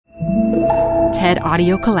TED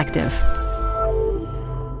Audio Collective.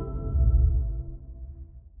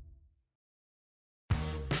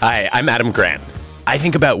 Hi, I'm Adam Grant. I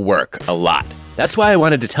think about work a lot. That's why I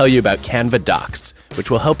wanted to tell you about Canva Docs, which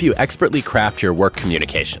will help you expertly craft your work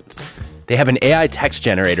communications. They have an AI text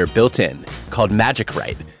generator built in called Magic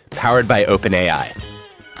Write, powered by OpenAI.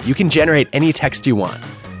 You can generate any text you want.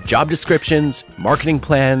 Job descriptions, marketing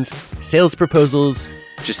plans, sales proposals.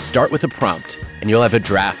 Just start with a prompt and you'll have a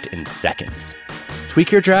draft in seconds.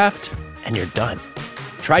 Tweak your draft and you're done.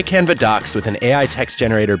 Try Canva Docs with an AI text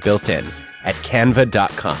generator built in at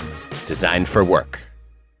canva.com. Designed for work.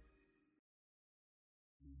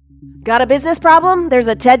 Got a business problem? There's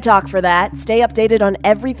a TED Talk for that. Stay updated on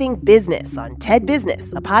everything business on TED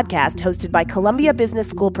Business, a podcast hosted by Columbia Business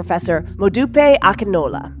School professor Modupe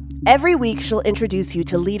Akinola. Every week, she'll introduce you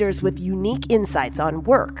to leaders with unique insights on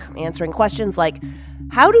work, answering questions like,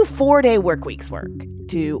 how do 4-day work weeks work?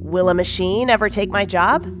 To will a machine ever take my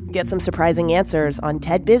job? Get some surprising answers on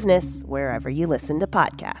TED Business, wherever you listen to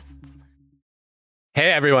podcasts.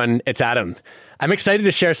 Hey everyone, it's Adam. I'm excited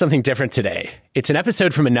to share something different today. It's an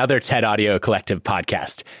episode from another TED Audio Collective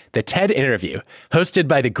podcast, the TED Interview, hosted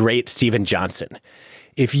by the great Steven Johnson.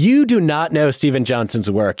 If you do not know Steven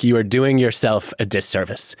Johnson's work, you are doing yourself a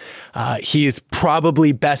disservice. He's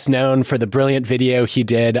probably best known for the brilliant video he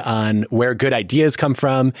did on where good ideas come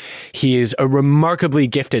from. He is a remarkably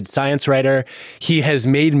gifted science writer. He has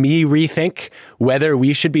made me rethink whether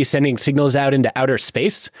we should be sending signals out into outer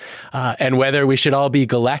space and whether we should all be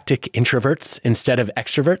galactic introverts instead of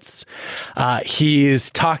extroverts.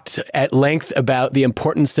 He's talked at length about the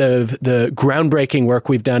importance of the groundbreaking work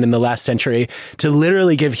we've done in the last century to literally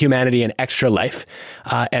give humanity an extra life,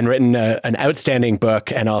 and written an outstanding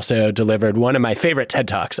book and also delivered one of my favorite TED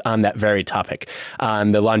Talks on that very topic,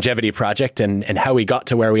 on the longevity project and how we got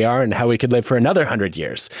to where we are and how we could live for another 100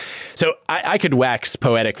 years. So I could wax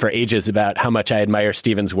poetic for ages about how much I admire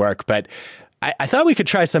Steven's work, but I thought we could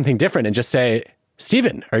try something different and just say,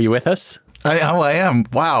 Steven, are you with us? I am.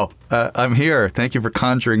 Wow. I'm here. Thank you for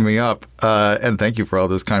conjuring me up. And thank you for all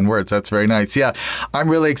those kind words. That's very nice. Yeah, I'm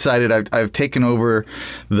really excited. I've taken over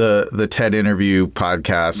the TED Interview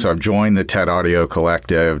podcast. So I've joined the TED Audio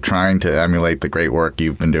Collective, trying to emulate the great work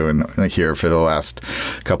you've been doing here for the last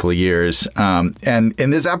couple of years. And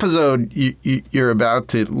in this episode you're about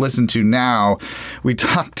to listen to now, we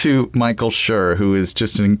talked to Michael Schur, who is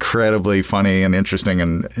just an incredibly funny and interesting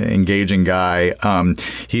and engaging guy.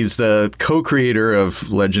 He's the co-creator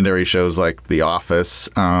of legendary shows like The Office,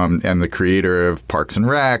 and the creator of Parks and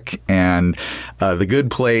Rec and The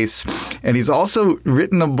Good Place. And he's also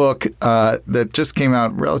written a book that just came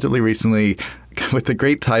out relatively recently with the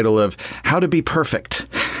great title of How to Be Perfect,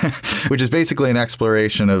 which is basically an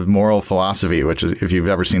exploration of moral philosophy, which is, if you've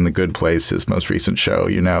ever seen The Good Place, his most recent show,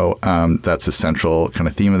 you know, that's a central kind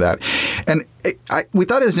of theme of that. And we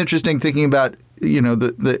thought it was interesting thinking about, you know,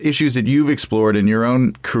 the issues that you've explored in your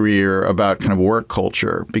own career about kind of work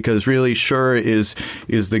culture, because really Schur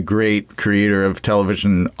is the great creator of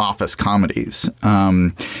television office comedies.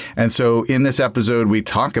 And so in this episode, we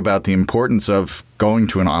talk about the importance of going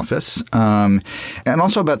to an office, and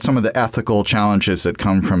also about some of the ethical challenges that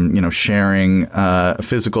come from, you know, sharing a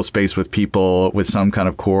physical space with people with some kind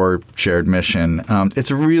of core shared mission.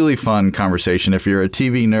 It's a really fun conversation. If you're a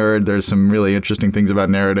TV nerd, there's some really interesting things about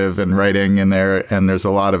narrative and writing in there, and there's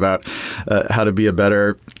a lot about how to be a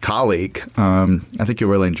better colleague. I think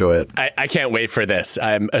you'll really enjoy it. I can't wait for this.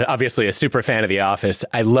 I'm obviously a super fan of The Office.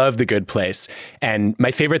 I love The Good Place. And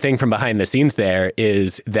my favorite thing from behind the scenes there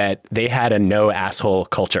is that they had a no asshole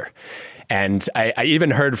culture. And I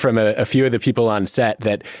even heard from a few of the people on set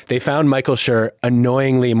that they found Michael Schur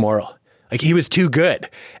annoyingly moral. Like, he was too good.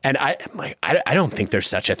 And I don't think there's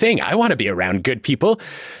such a thing. I want to be around good people.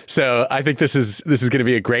 So I think this is going to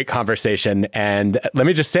be a great conversation. And let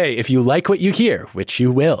me just say, if you like what you hear, which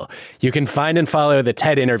you will, you can find and follow the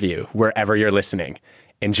TED Interview wherever you're listening.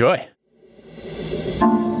 Enjoy.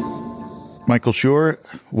 Michael Schur,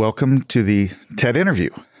 welcome to the TED Interview.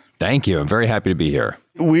 Thank you. I'm very happy to be here.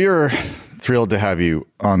 We are thrilled to have you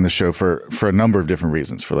on the show for a number of different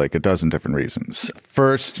reasons, for like a dozen different reasons.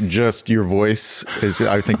 First, just your voice is,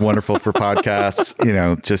 I think, wonderful for podcasts. You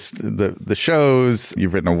know, just the shows.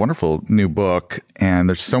 You've written a wonderful new book, and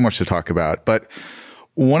there's so much to talk about. But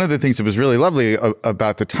one of the things that was really lovely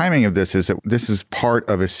about the timing of this is that this is part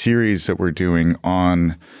of a series that we're doing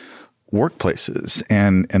on workplaces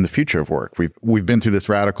and the future of work. We've been through this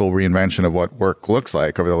radical reinvention of what work looks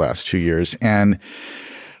like over the last 2 years. And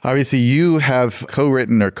obviously you have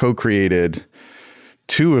co-written or co-created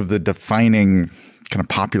two of the defining kind of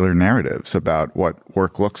popular narratives about what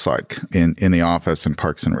work looks like in the office and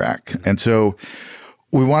Parks and Rec. And so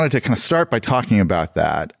we wanted to kind of start by talking about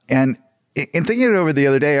that. And in thinking it over the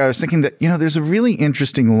other day, I was thinking that, there's a really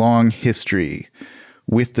interesting long history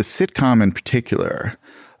with the sitcom in particular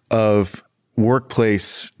of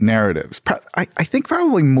workplace narratives. I think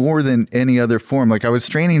probably more than any other form. Like I was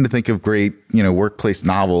straining to think of great, workplace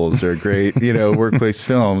novels or great, workplace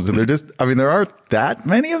films. And there aren't that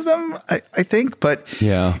many of them, I think. But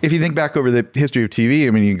if you think back over the history of TV,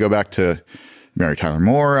 you can go back to Mary Tyler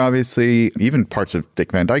Moore, obviously, even parts of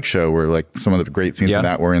Dick Van Dyke Show where like some of the great scenes of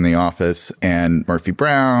that were in The Office, and Murphy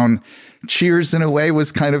Brown. Cheers, in a way,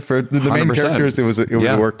 was kind of for the main 100%. characters. It was a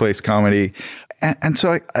workplace comedy. And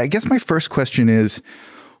so I guess my first question is,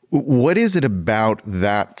 what is it about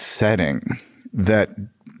that setting that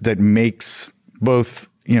makes both,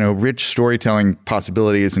 rich storytelling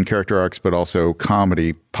possibilities and character arcs, but also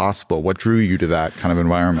comedy possible? What drew you to that kind of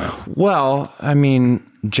environment? Well,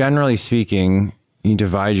 generally speaking, you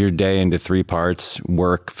divide your day into three parts: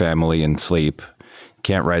 work, family, and sleep.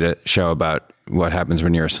 Can't write a show about what happens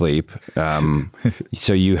when you're asleep.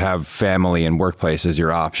 So you have family and workplace as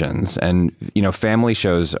your options. And, family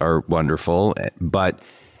shows are wonderful, but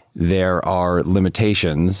there are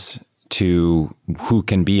limitations to who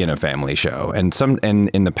can be in a family show. And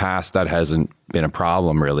in the past, that hasn't been a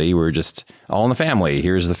problem, really. We're just all in the family.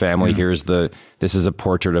 Here's the family. This is a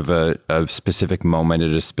portrait of a specific moment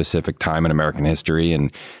at a specific time in American history.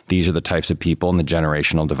 And these are the types of people and the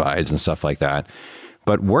generational divides and stuff like that.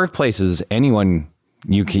 But workplaces, anyone,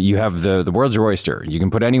 you have the world's your oyster. You can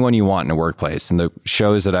put anyone you want in a workplace. And the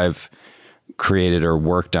shows that I've created or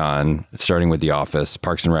worked on, starting with The Office,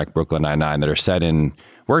 Parks and Rec, Brooklyn Nine-Nine, that are set in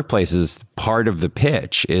workplaces, part of the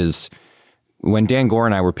pitch is when Dan Gore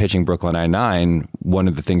and I were pitching Brooklyn Nine-Nine, one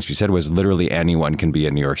of the things we said was literally anyone can be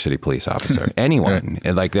a New York City police officer. Anyone.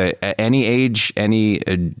 Like any age, any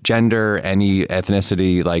gender, any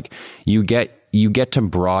ethnicity, like you get to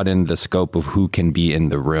broaden the scope of who can be in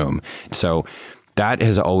the room. So that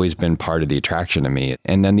has always been part of the attraction to me.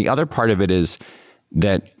 And then the other part of it is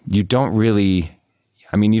that you don't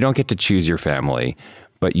get to choose your family,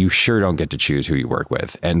 but you sure don't get to choose who you work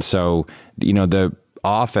with. And so, The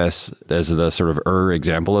Office is the sort of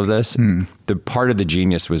example of this. The part of the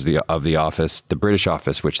genius was of The Office, the British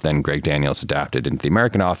Office, which then Greg Daniels adapted into the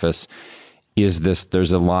American Office, is this,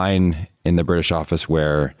 there's a line in the British Office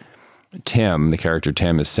where Tim, the character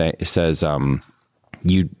Tim, says,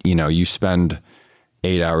 you spend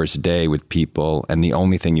 8 hours a day with people, and the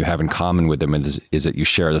only thing you have in common with them is that you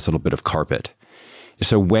share this little bit of carpet.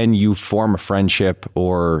 So when you form a friendship,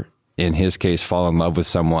 or in his case, fall in love with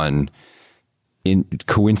someone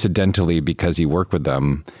coincidentally because you work with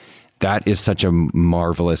them, that is such a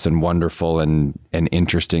marvelous and wonderful and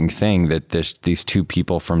interesting thing that these two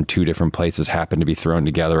people from two different places happen to be thrown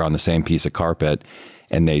together on the same piece of carpet,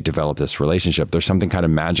 and they develop this relationship. There's something kind of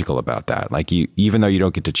magical about that. Like even though you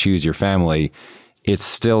don't get to choose your family, it's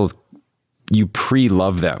still, you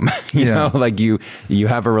pre-love them, you know, like you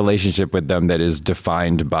have a relationship with them that is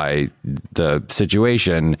defined by the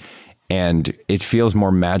situation, and it feels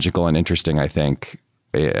more magical and interesting, I think,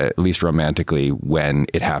 at least romantically, when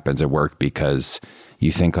it happens at work, because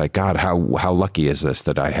you think like, God, how lucky is this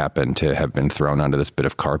that I happen to have been thrown onto this bit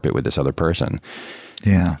of carpet with this other person?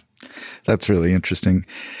 Yeah. That's really interesting.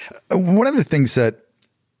 One of the things that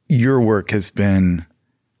your work has been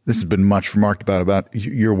much remarked about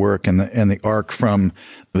your work and the arc from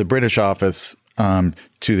the British Office to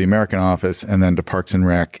the American Office and then to Parks and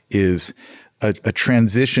Rec is a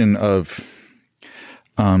transition of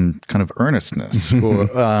kind of earnestness.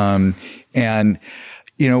 And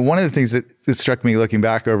you know, one of the things that struck me looking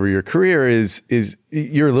back over your career is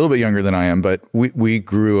you're a little bit younger than I am, but we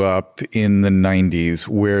grew up in the 90s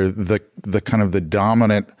where the kind of the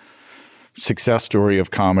dominant success story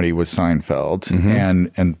of comedy was Seinfeld,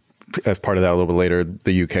 and as part of that a little bit later,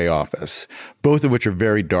 the UK Office, both of which are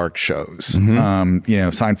very dark shows. You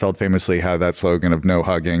know, Seinfeld famously had that slogan of no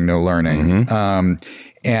hugging, no learning.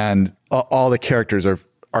 And all the characters are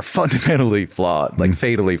fundamentally flawed, like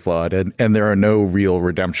fatally flawed, and there are no real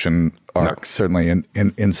redemption arcs, certainly in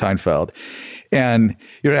Seinfeld. And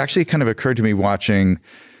it actually kind of occurred to me watching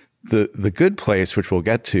the Good Place, which we'll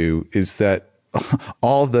get to, is that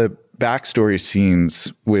all the backstory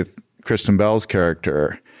scenes with Kristen Bell's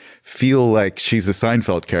character feel like she's a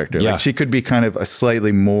Seinfeld character. Like she could be kind of a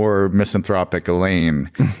slightly more misanthropic Elaine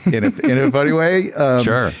in a funny way.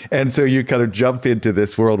 Sure. And so you kind of jump into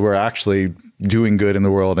this world where actually doing good in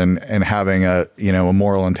the world and having a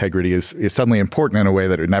moral integrity is suddenly important in a way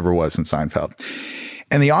that it never was in Seinfeld.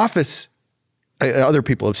 And The Office, other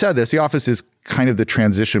people have said this, The Office is kind of the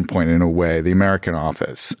transition point in a way, the American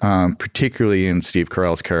Office, particularly in Steve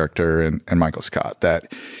Carell's character and Michael Scott,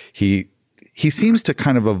 that he seems to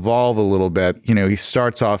kind of evolve a little bit. You know, he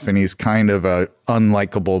starts off and he's kind of a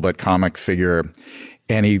unlikable but comic figure,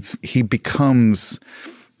 and he becomes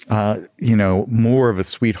more of a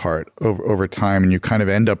sweetheart over time, and you kind of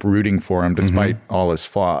end up rooting for him despite all his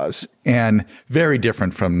flaws. And very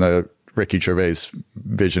different from the Ricky Gervais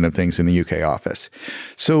vision of things in the UK Office.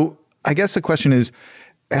 So I guess the question is,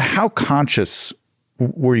 how conscious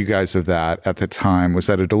were you guys of that at the time? Was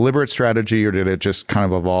that a deliberate strategy, or did it just kind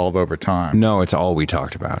of evolve over time? No, it's all we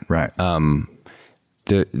talked about. Right.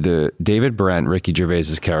 The David Brent, Ricky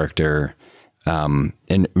Gervais's character,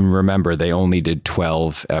 and remember, they only did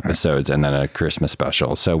 12 episodes and then a Christmas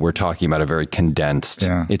special. So we're talking about a very condensed,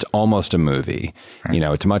 it's almost a movie. Right. You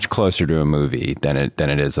know, it's much closer to a movie than it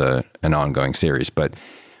is an ongoing series. But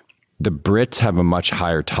the Brits have a much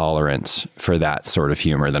higher tolerance for that sort of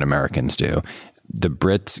humor than Americans do. The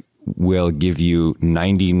Brits will give you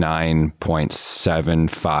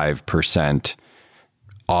 99.75%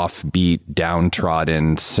 offbeat,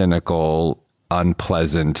 downtrodden, cynical,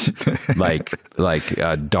 unpleasant, like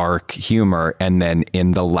dark humor. And then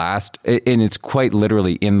in the last, and it's quite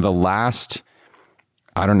literally in the last,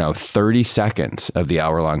 30 seconds of the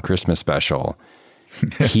hour-long Christmas special,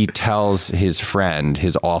 he tells his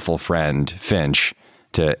awful friend, Finch,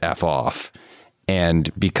 to F off. And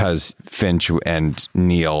because Finch and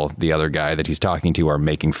Neil, the other guy that he's talking to, are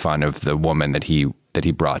making fun of the woman that he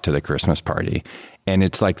brought to the Christmas party. And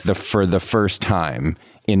it's like for the first time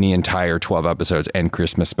in the entire 12 episodes and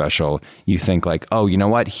Christmas special, you think like, oh, you know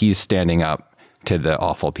what? He's standing up to the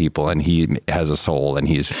awful people, and he has a soul, and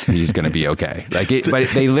he's going to be okay. But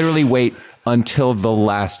they literally wait until the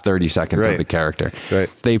last 30 seconds of the character. Right.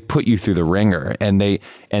 They put you through the ringer, and they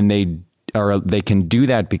can do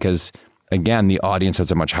that because, again, the audience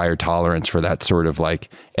has a much higher tolerance for that sort of like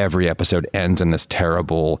every episode ends in this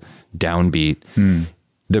terrible downbeat.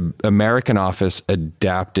 The American Office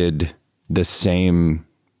adapted the same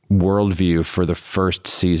worldview for the first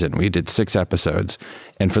season. We did 6 episodes,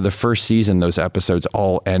 and for the first season, those episodes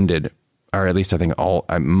all ended, or at least I think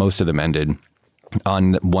most of them ended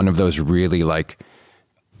on one of those really like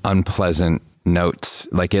unpleasant notes.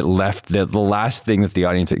 Like it left the last thing that the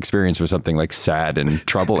audience experienced was something like sad and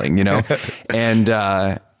troubling, you know? And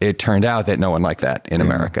it turned out that no one liked that in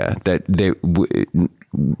America. That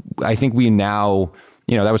I think we now,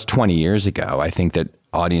 that was 20 years ago. I think that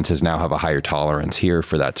audiences now have a higher tolerance here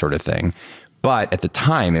for that sort of thing. But at the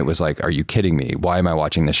time it was like, are you kidding me? Why am I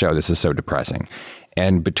watching this show? This is so depressing.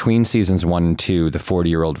 And between seasons 1 and 2, the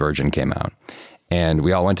 40-Year-Old Virgin came out. And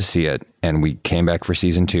we all went to see it, and we came back for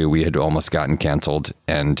season 2. We had almost gotten canceled.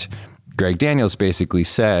 And Greg Daniels basically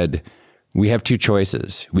said, we have 2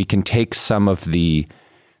 choices. We can take some of the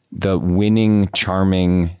winning,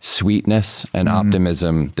 charming sweetness and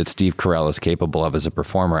optimism that Steve Carell is capable of as a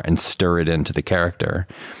performer and stir it into the character,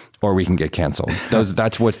 or we can get canceled. Those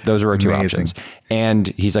are our 2 options. And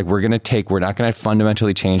he's like, we're not going to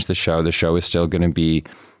fundamentally change the show. The show is still going to be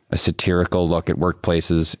a satirical look at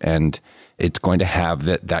workplaces, and it's going to have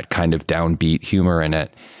that kind of downbeat humor in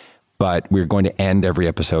it. But we're going to end every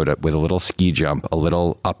episode with a little ski jump, a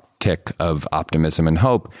little uptick of optimism and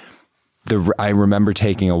hope. I remember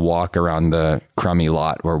taking a walk around the crummy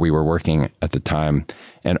lot where we were working at the time,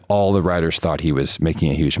 and all the writers thought he was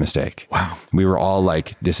making a huge mistake. Wow. We were all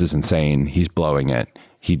like, this is insane. He's blowing it.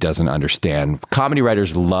 He doesn't understand. Comedy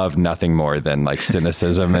writers love nothing more than like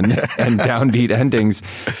cynicism and downbeat endings,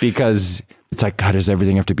 because it's like, God, does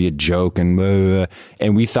everything have to be a joke? And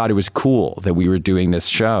we thought it was cool that we were doing this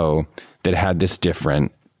show that had this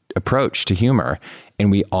different approach to humor.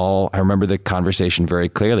 And I remember the conversation very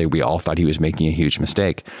clearly. We all thought he was making a huge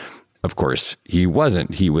mistake. Of course, he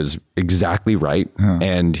wasn't. He was exactly right.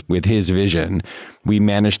 And with his vision, we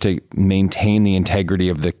managed to maintain the integrity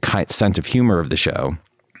of the sense of humor of the show,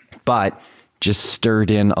 but just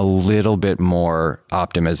stirred in a little bit more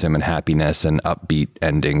optimism and happiness and upbeat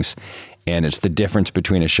endings. And it's the difference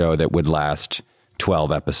between a show that would last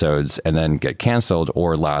 12 episodes and then get canceled,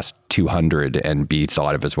 or last 200 and be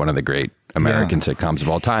thought of as one of the great American sitcoms of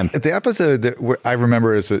all time. The episode that I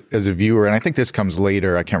remember as a viewer, and I think this comes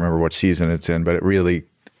later, I can't remember what season it's in, but it really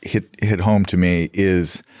hit home to me,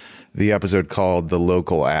 is the episode called The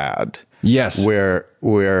Local Ad. Yes. Where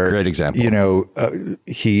great example.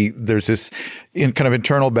 There's this kind of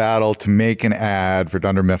internal battle to make an ad for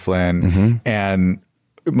Dunder Mifflin, and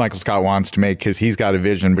Michael Scott wants to make because he's got a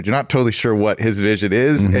vision, but you're not totally sure what his vision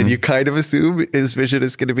is, and you kind of assume his vision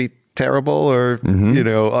is going to be terrible or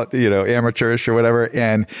amateurish or whatever.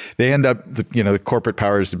 And they end up, the corporate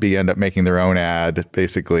powers to be end up making their own ad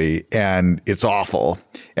basically, and it's awful.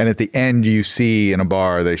 And at the end, you see in a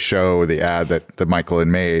bar they show the ad that Michael had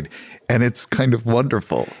made. And it's kind of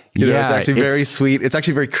wonderful. It's actually very sweet. It's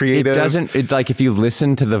actually very creative. If you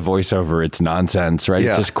listen to the voiceover, it's nonsense, right? Yeah.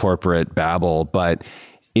 It's just corporate babble, but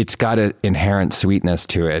it's got an inherent sweetness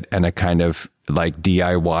to it and a kind of like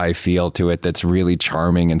DIY feel to it that's really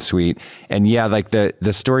charming and sweet. And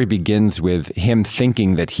the story begins with him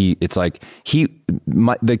thinking that the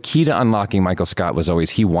key to unlocking Michael Scott was always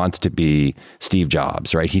he wants to be Steve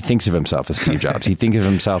Jobs, right? He thinks of himself as Steve Jobs. He thinks of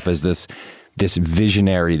himself as this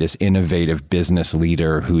visionary, this innovative business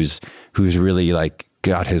leader who's really like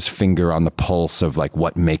got his finger on the pulse of like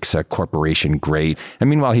what makes a corporation great. And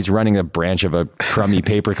meanwhile, he's running a branch of a crummy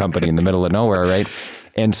paper company in the middle of nowhere, right?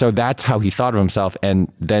 And so that's how he thought of himself.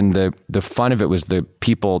 And then the fun of it was the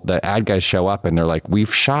ad guys show up and they're like,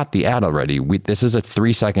 we've shot the ad already. This is a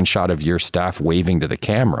 3-second shot of your staff waving to the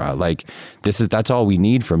camera. Like that's all we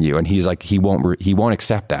need from you. And he's like, he won't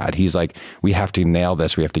accept that. He's like, we have to nail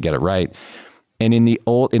this. We have to get it right. And in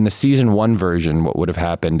the season 1 version, what would have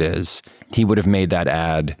happened is he would have made that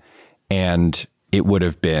ad and it would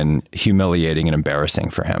have been humiliating and embarrassing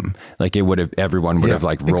for him. Like everyone would have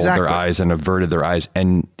like rolled their eyes and averted their eyes.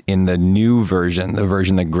 And in the new version, the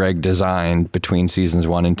version that Greg designed between seasons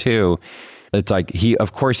 1 and 2, it's like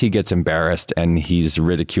of course he gets embarrassed and he's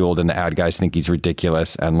ridiculed and the ad guys think he's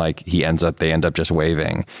ridiculous. And like they end up just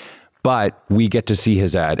waving. But we get to see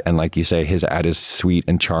his ad. And like you say, his ad is sweet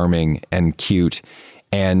and charming and cute.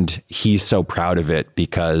 And he's so proud of it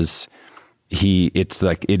because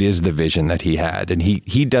it is the vision that he had. And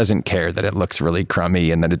he doesn't care that it looks really crummy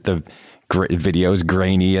and that the video is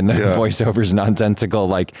grainy and the voiceover's nonsensical.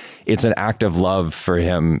 Like it's an act of love for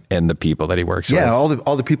him and the people that he works with. Yeah, all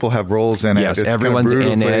the people have roles in it. Yes, everyone's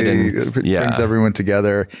in it. And it brings everyone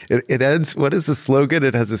together. It ends, what is the slogan?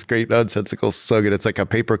 It has this great nonsensical slogan. It's like a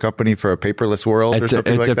paper company for a paperless world or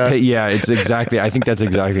something like that. It's exactly, I think that's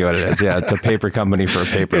exactly what it is. Yeah, it's a paper company for a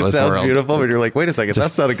paperless world. It sounds beautiful, but you're like, wait a second,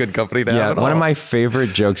 that's not a good company to have at all. One of my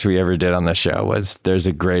favorite jokes we ever did on the show was there's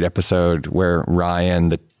a great episode where Ryan,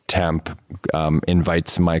 the temp,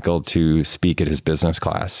 invites Michael to speak at his business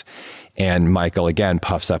class. And Michael, again,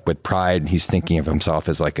 puffs up with pride. He's thinking of himself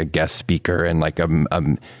as like a guest speaker and like an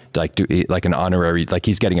honorary, like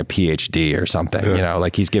he's getting a PhD or something,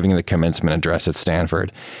 like he's giving the commencement address at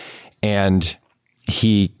Stanford. And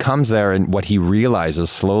he comes there and what he realizes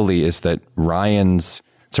slowly is that Ryan's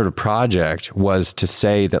sort of project was to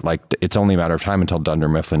say that like it's only a matter of time until Dunder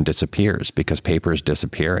Mifflin disappears because paper is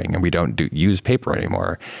disappearing and we don't use paper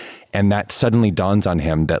anymore. And that suddenly dawns on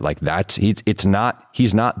him that like he's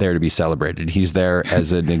not there to be celebrated. He's there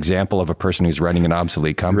as an example of a person who's running an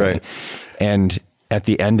obsolete company. Right. And at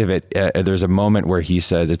the end of it, there's a moment where he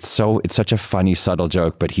says, it's such a funny, subtle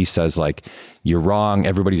joke, but he says like, you're wrong.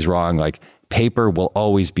 Everybody's wrong. Like, paper will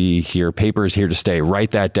always be here. Paper is here to stay.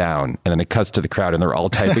 Write that down. And then it cuts to the crowd and they're all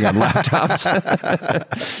typing on laptops.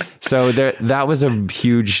 So that was a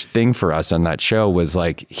huge thing for us on that show was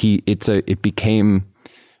like, it became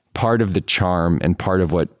part of the charm and part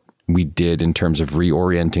of what we did in terms of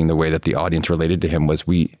reorienting the way that the audience related to him was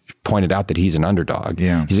we pointed out that he's an underdog.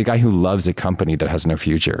 Yeah. He's a guy who loves a company that has no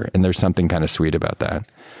future. And there's something kind of sweet about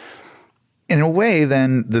that. In a way,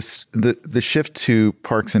 then the shift to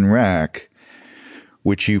Parks and Rec,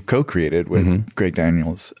 which you co-created with Greg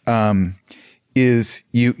Daniels, is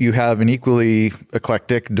you have an equally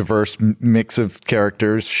eclectic, diverse mix of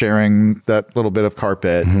characters sharing that little bit of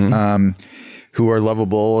carpet, who are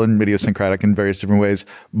lovable and idiosyncratic in various different ways.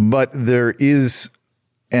 But there is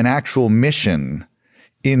an actual mission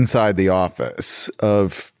inside the office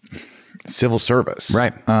of civil service,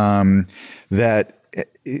 right? That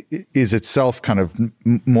is itself kind of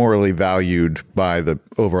morally valued by the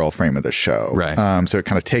overall frame of the show. Right. So it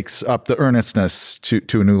kind of takes up the earnestness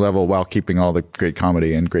to a new level while keeping all the great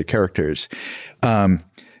comedy and great characters.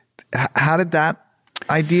 How did that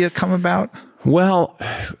idea come about? Well,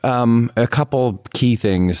 a couple key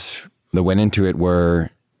things that went into it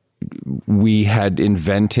were we had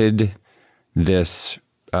invented this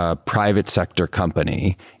private sector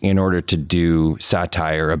company in order to do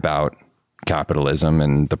satire about capitalism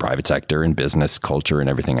and the private sector and business culture and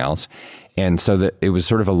everything else. And so that it was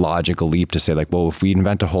sort of a logical leap to say like, well, if we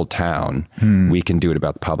invent a whole town, we can do it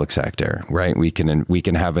about the public sector, right? We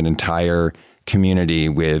can have an entire community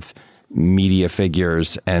with media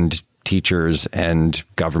figures and teachers and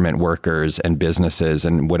government workers and businesses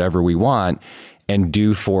and whatever we want. and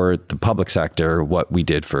do for the public sector what we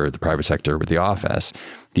did for the private sector with The Office.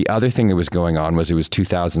 The other thing that was going on was it was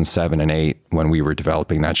 2007 and 8 when we were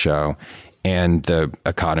developing that show, and the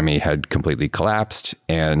economy had completely collapsed,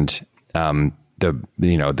 and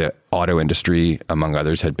the auto industry, among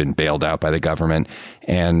others, had been bailed out by the government,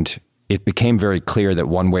 and it became very clear that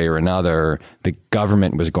one way or another, the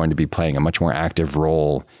government was going to be playing a much more active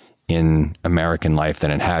role in American life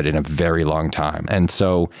than it had in a very long time. And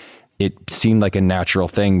so it seemed like a natural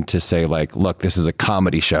thing to say, like, look, this is a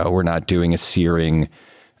comedy show. We're not doing a searing,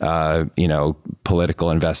 political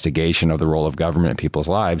investigation of the role of government in people's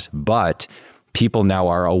lives, but people now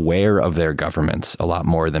are aware of their governments a lot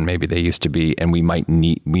more than maybe they used to be. And we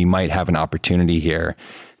might have an opportunity here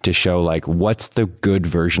to show, like, what's the good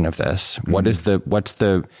version of this? Mm-hmm. What's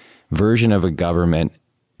the version of a government,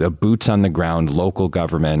 a boots on the ground local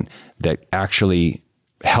government that actually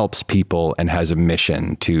helps people and has a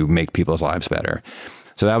mission to make people's lives better?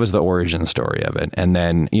 So that was the origin story of it. And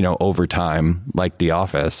then, over time, like The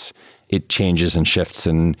Office, it changes and shifts,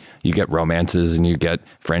 and you get romances and you get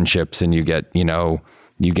friendships and you get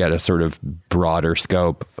a sort of broader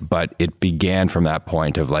scope. But it began from that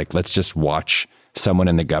point of, like, let's just watch someone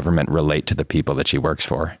in the government relate to the people that she works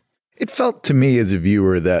for. It felt to me as a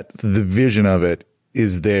viewer that the vision of it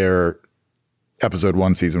is their episode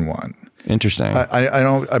 1, season 1. Interesting.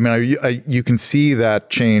 You can see that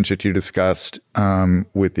change that you discussed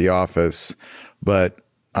with The Office, but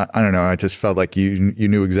I don't know. I just felt like you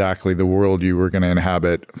knew exactly the world you were going to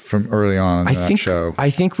inhabit from early on in that show. I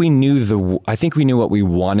think we knew what we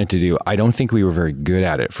wanted to do. I don't think we were very good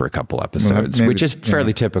at it for a couple episodes, which is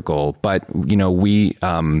fairly typical. But they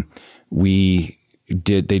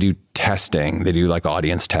do testing. They do like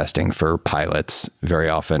audience testing for pilots very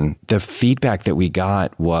often. The feedback that we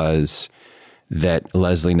got was that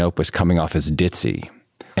Leslie Knope was coming off as ditzy.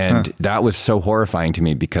 And that was so horrifying to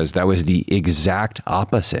me because that was the exact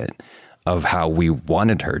opposite of how we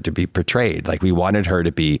wanted her to be portrayed. Like, we wanted her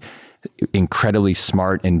to be incredibly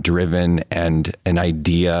smart and driven and an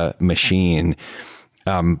idea machine,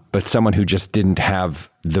 but someone who just didn't have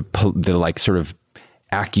the like sort of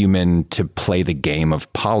acumen to play the game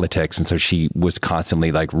of politics. And so she was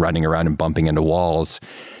constantly like running around and bumping into walls.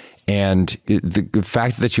 And the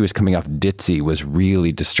fact that she was coming off ditzy was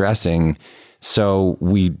really distressing. So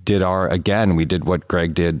we did what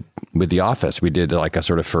Greg did with The Office. We did like a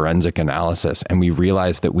sort of forensic analysis, and we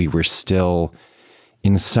realized that we were still,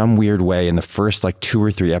 in some weird way, in the first like 2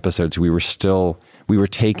 or 3 episodes, we were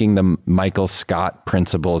taking the Michael Scott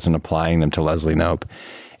principles and applying them to Leslie Knope.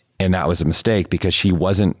 And that was a mistake because she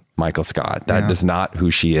wasn't Michael Scott. That is not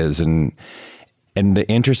who she is. And the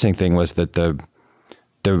interesting thing was that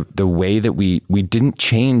the way that we didn't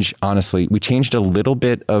change, honestly, we changed a little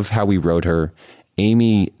bit of how we wrote her.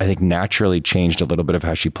 Amy, I think, naturally changed a little bit of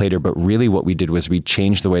how she played her, but really what we did was we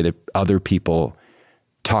changed the way that other people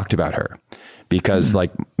talked about her. Because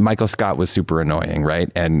like Michael Scott was super annoying,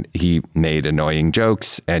 right? And he made annoying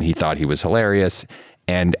jokes and he thought he was hilarious.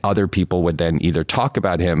 And other people would then either talk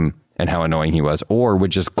about him and how annoying he was, or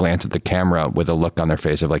would just glance at the camera with a look on their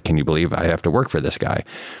face of like, can you believe I have to work for this guy?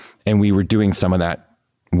 And we were doing some of that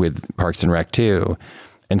with Parks and Rec too.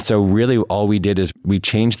 And so really all we did is we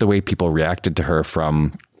changed the way people reacted to her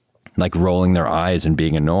from like rolling their eyes and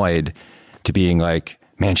being annoyed to being like,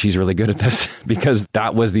 man, she's really good at this. Because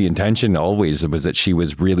that was the intention always, was that she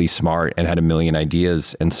was really smart and had a million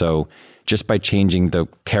ideas. And so just by changing the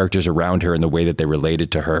characters around her and the way that they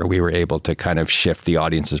related to her, we were able to kind of shift the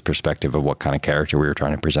audience's perspective of what kind of character we were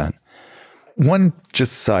trying to present. One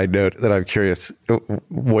just side note that I'm curious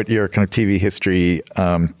what your kind of TV history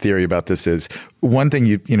theory about this is. One thing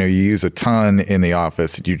you use a ton in The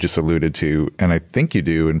Office that you just alluded to, and I think you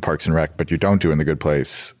do in Parks and Rec, but you don't do in The Good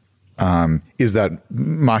Place, is that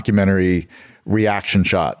mockumentary reaction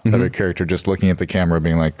shot of a character just looking at the camera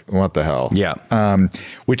being like, what the hell? Yeah.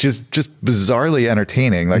 Which is just bizarrely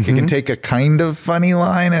entertaining. Like you can take a kind of funny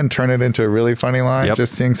line and turn it into a really funny line. Yep.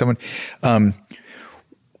 Just seeing someone.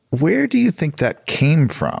 Where do you think that came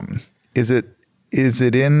from? Is it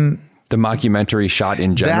in the mockumentary shot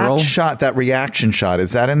in general? That reaction shot,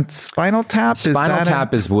 is that in Spinal Tap? Spinal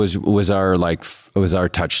Tap was our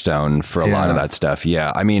touchstone for a lot of that stuff.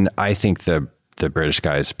 Yeah. I mean, I think the British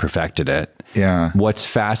guys perfected it. Yeah. What's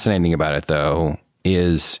fascinating about it though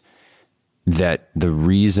is that the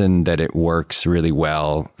reason that it works really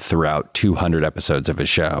well throughout 200 episodes of a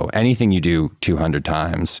show, anything you do 200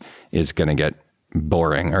 times is going to get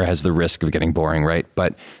boring or has the risk of getting boring, right?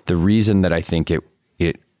 But the reason that I think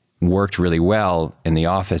it worked really well in the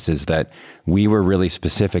office is that we were really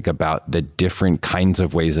specific about the different kinds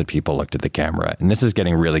of ways that people looked at the camera. And this is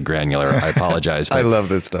getting really granular. I apologize. I love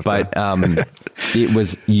this stuff. But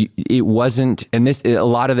it wasn't, and a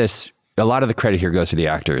lot of the credit here goes to the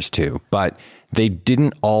actors too, but they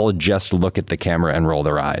didn't all just look at the camera and roll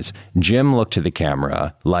their eyes. Jim looked to the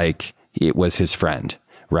camera like it was his friend,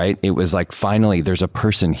 right? It was like, finally, there's a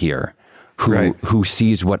person here who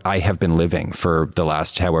sees what I have been living for the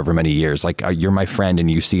last however many years. Like, you're my friend and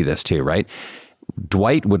you see this too, right?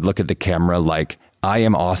 Dwight would look at the camera like, I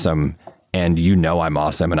am awesome and you know I'm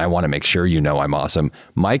awesome and I want to make sure you know I'm awesome.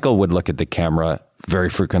 Michael would look at the camera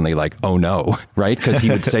very frequently like, oh no, right? Because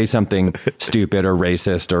he would say something stupid or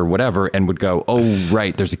racist or whatever and would go, oh,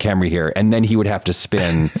 right, there's a camera here. And then he would have to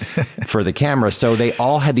spin for the camera. So they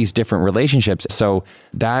all had these different relationships. So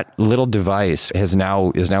that little device is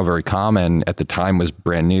now very common. At the time was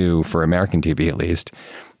brand new for American TV, at least.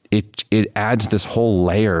 It adds this whole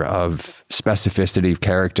layer of specificity of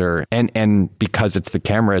character. And because it's the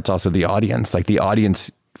camera, it's also the audience. Like, the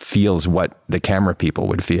audience feels what the camera people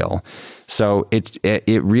would feel. So it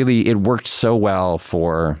really worked so well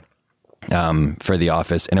for The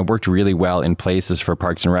Office, and it worked really well in places for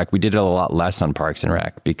Parks and Rec. We did it a lot less on Parks and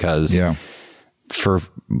Rec because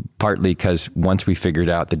partly because once we figured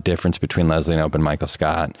out the difference between Leslie Knope and Michael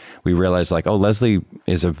Scott, we realized like, oh, Leslie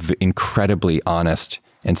is an incredibly honest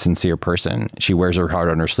and sincere person. She wears her heart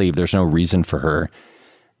on her sleeve. There's no reason for her.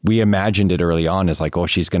 We imagined it early on as like, oh,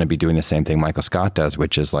 she's going to be doing the same thing Michael Scott does,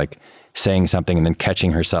 which is like saying something and then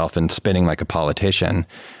catching herself and spinning like a politician.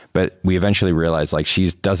 But we eventually realized like she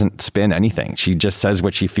doesn't spin anything. She just says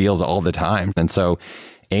what she feels all the time. And so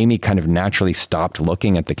Amy kind of naturally stopped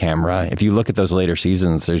looking at the camera. If you look at those later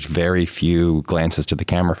seasons, there's very few glances to the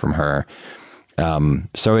camera from her.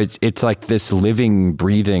 So it's like this living,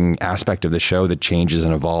 breathing aspect of the show that changes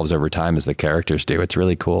and evolves over time as the characters do. It's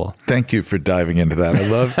really cool. Thank you for diving into that.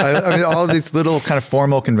 I mean, all of these little kind of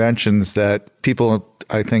formal conventions that people,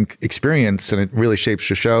 I think, experience, and it really shapes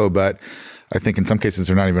the show. But I think in some cases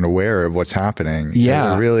they're not even aware of what's happening.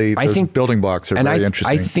 Yeah. Really, I think building blocks are very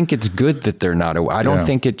interesting. I think it's good that they're not aware. I don't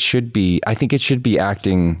think it should be. I think it should be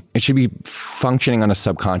acting. It should be functioning on a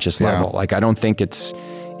subconscious level. Like, I don't think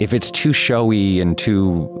if it's too showy and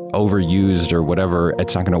too overused or whatever,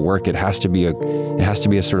 it's not going to work. It has to be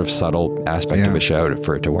a sort of subtle aspect of a show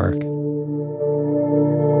for it to work.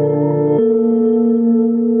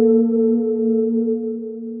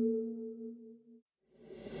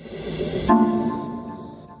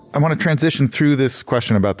 I want to transition through this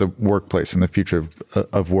question about the workplace and the future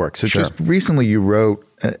of work. So just recently you wrote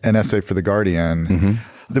an essay for The Guardian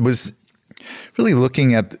that was really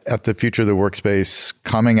looking at the future of the workspace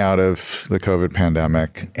coming out of the COVID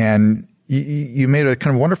pandemic. And you made a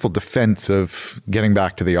kind of wonderful defense of getting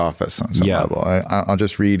back to the office on some level. I'll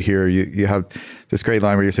just read here. You have this great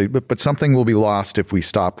line where you say, but something will be lost if we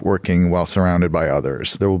stop working while surrounded by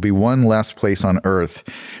others. There will be one less place on earth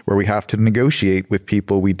where we have to negotiate with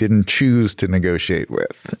people we didn't choose to negotiate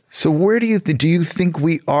with. So where do you think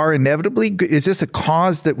we are inevitably? Is this a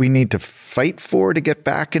cause that we need to fight for to get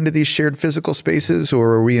back into these shared physical spaces?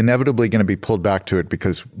 Or are we inevitably going to be pulled back to it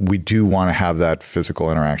because we do want to have that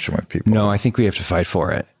physical interaction with people? No, I think we have to fight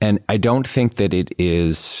for it. And I don't think that it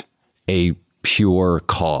is a pure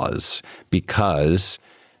cause, because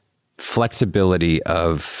flexibility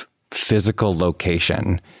of physical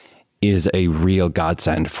location is a real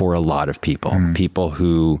godsend for a lot of people. People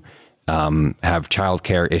who have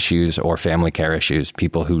childcare issues or family care issues,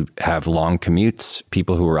 people who have long commutes,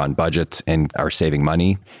 people who are on budgets and are saving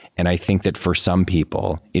money. And I think that for some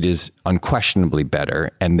people, it is unquestionably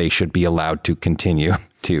better, and they should be allowed to continue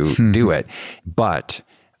to do it. But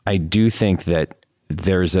I do think that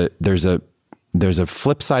there's a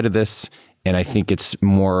flip side of this, and I think it's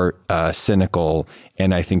more cynical.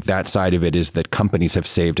 And I think that side of it is that companies have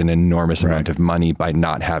saved an enormous amount of money by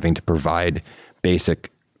not having to provide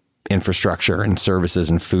basic infrastructure and services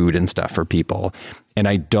and food and stuff for people. And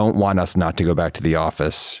I don't want us not to go back to the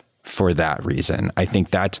office for that reason. I think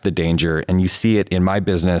that's the danger. And you see it in my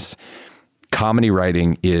business. Comedy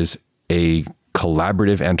writing is a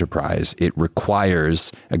collaborative enterprise. It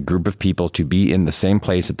requires a group of people to be in the same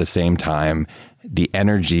place at the same time, the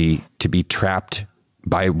energy to be trapped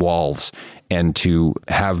by walls, and to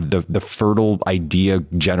have the fertile idea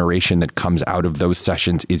generation that comes out of those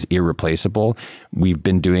sessions is irreplaceable. We've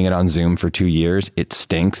been doing it on Zoom for 2 years. It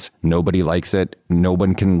stinks. Nobody likes it. No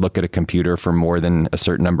one can look at a computer for more than a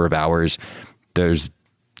certain number of hours. The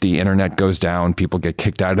internet goes down, people get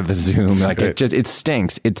kicked out of the Zoom. Like it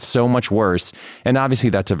stinks. It's so much worse. And obviously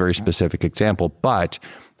that's a very specific example, but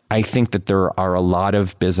I think that there are a lot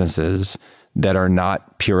of businesses that are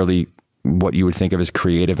not purely what you would think of as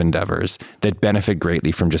creative endeavors that benefit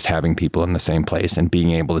greatly from just having people in the same place and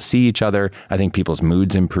being able to see each other. I think people's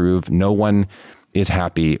moods improve. No one is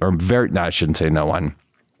happy, or I shouldn't say no one.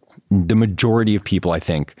 The majority of people, I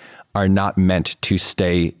think, are not meant to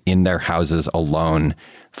stay in their houses alone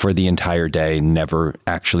for the entire day, never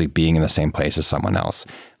actually being in the same place as someone else.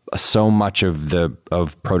 So much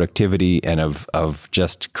of productivity and of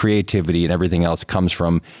just creativity and everything else comes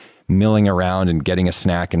from milling around and getting a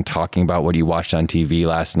snack and talking about what you watched on TV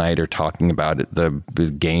last night, or talking about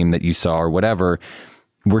the game that you saw, or whatever.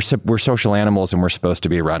 We're social animals, and we're supposed to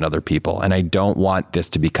be around other people. And I don't want this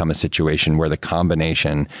to become a situation where the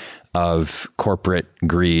combination of corporate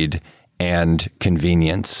greed and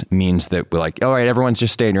convenience means that we're like, all right, everyone's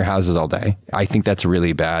just stay in your houses all day. I think that's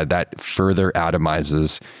really bad. That further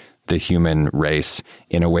atomizes the human race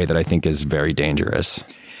in a way that I think is very dangerous.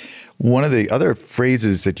 One of the other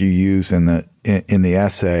phrases that you use in the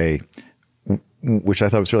essay, which I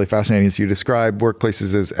thought was really fascinating, is you describe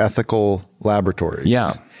workplaces as ethical laboratories.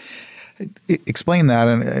 Yeah. Explain that,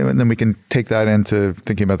 and then we can take that into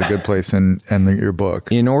thinking about The Good Place and your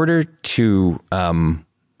book. In order to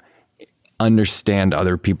understand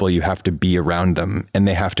other people, you have to be around them, and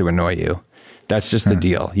they have to annoy you. That's just the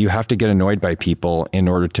deal. You have to get annoyed by people in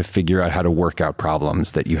order to figure out how to work out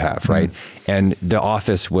problems that you have, right? And The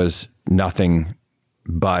Office was nothing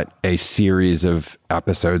but a series of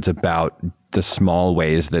episodes about the small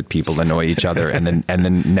ways that people annoy each other and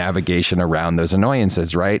then navigation around those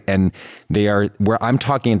annoyances, right? And they are where I'm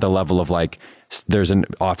talking at the level of like, there's an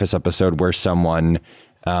Office episode where someone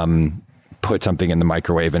put something in the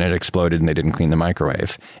microwave and it exploded and they didn't clean the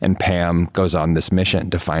microwave. And Pam goes on this mission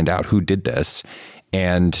to find out who did this.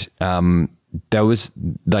 And that was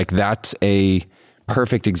like, that's a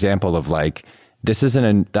perfect example of like, this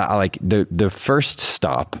isn't like the first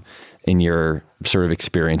stop in your sort of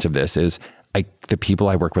experience of this is the people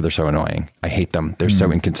I work with are so annoying. I hate them. They're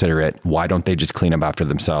so inconsiderate. Why don't they just clean up after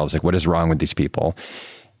themselves? Like, what is wrong with these people?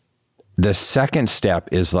 The second step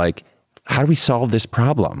is like, how do we solve this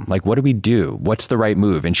problem? Like, what do we do? What's the right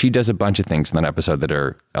move? And she does a bunch of things in that episode that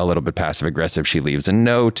are a little bit passive aggressive. She leaves a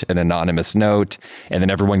note, an anonymous note, and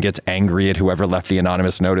then everyone gets angry at whoever left the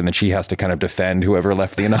anonymous note. And then she has to kind of defend whoever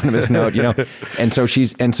left the anonymous note, you know? And so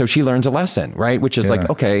she learns a lesson, right? Which is like,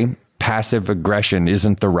 okay, passive aggression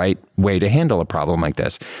isn't the right way to handle a problem like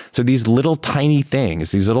this. So these little tiny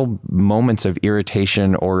things, these little moments of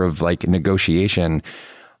irritation or of like negotiation,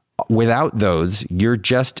 without those, you're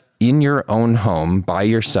just in your own home by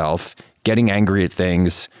yourself, getting angry at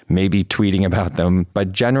things, maybe tweeting about them,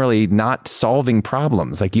 but generally not solving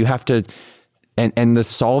problems. Like you have to, and the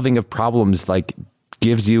solving of problems like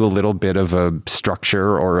gives you a little bit of a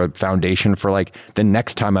structure or a foundation for like, the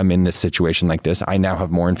next time I'm in this situation like this, I now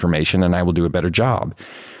have more information and I will do a better job.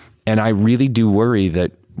 And I really do worry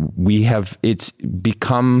that it's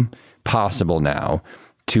become possible now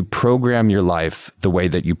to program your life the way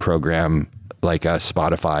that you program like a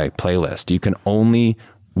Spotify playlist. You can only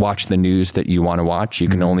watch the news that you want to watch. You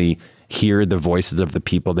can only hear the voices of the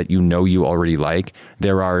people that you know you already like.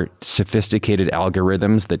 There are sophisticated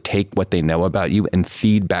algorithms that take what they know about you and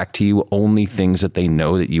feed back to you only things that they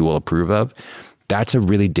know that you will approve of. That's a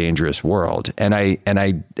really dangerous world. And it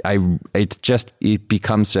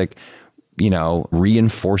becomes like, you know,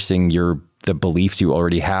 reinforcing the beliefs you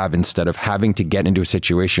already have instead of having to get into a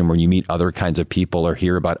situation where you meet other kinds of people or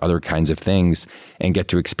hear about other kinds of things and get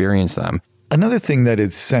to experience them. Another thing that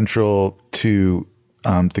is central to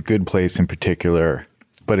The Good Place in particular,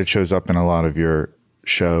 but it shows up in a lot of your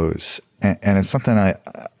shows, and it's something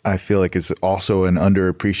I feel like is also an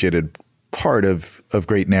underappreciated part of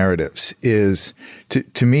great narratives, is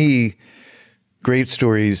to me, great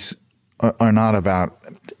stories are not about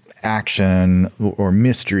action or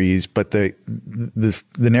mysteries, but the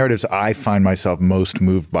narratives I find myself most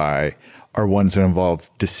moved by are ones that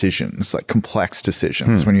involve decisions, like complex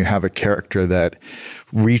decisions. When you have a character that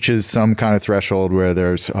reaches some kind of threshold where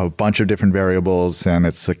there's a bunch of different variables and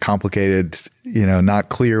it's a complicated, you know, not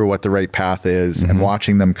clear what the right path is, and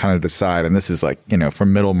watching them kind of decide. And this is like, you know,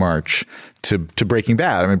 from Middlemarch to Breaking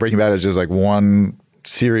Bad. I mean, Breaking Bad is just like one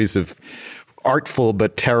series of artful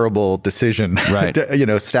but terrible decision, right? You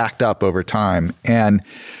know, stacked up over time. And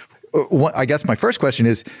I guess my first question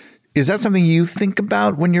is that something you think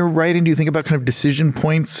about when you're writing? Do you think about kind of decision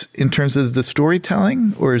points in terms of the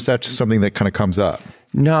storytelling, or is that just something that kind of comes up?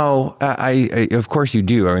 No, I of course you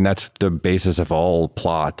do. I mean, that's the basis of all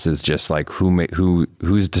plots, is just like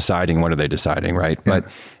who's deciding, what are they deciding, right? Yeah.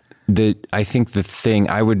 But I think the thing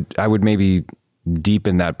I would maybe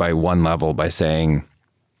deepen that by one level by saying,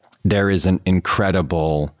 there is an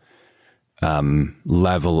incredible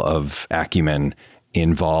level of acumen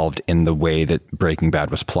involved in the way that Breaking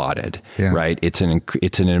Bad was plotted, right? It's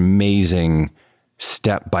an amazing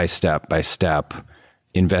step by step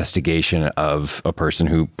investigation of a person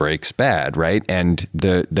who breaks bad, right? And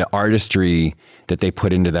the artistry that they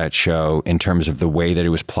put into that show in terms of the way that it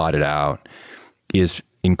was plotted out is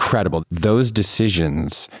incredible. Those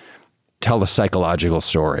decisions tell a psychological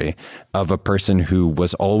story of a person who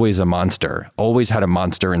was always a monster, always had a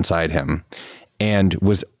monster inside him, and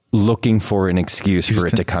was looking for an excuse for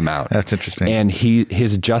it to come out. That's interesting. And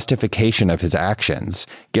his justification of his actions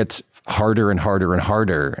gets harder and harder and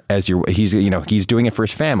harder as he's doing it for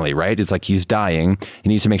his family, right? It's like he's dying. He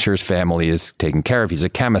needs to make sure his family is taken care of. He's a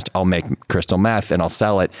chemist. I'll make crystal meth and I'll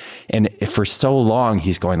sell it. And for so long,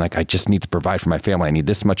 he's going like, I just need to provide for my family. I need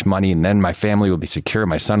this much money, and then my family will be secure.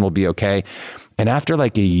 My son will be okay. And after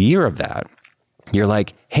like a year of that, you're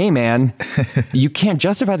like, hey man, you can't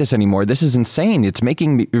justify this anymore. This is insane. It's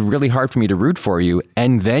making it really hard for me to root for you.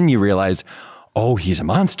 And then you realize, oh, he's a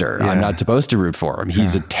monster. Yeah. I'm not supposed to root for him.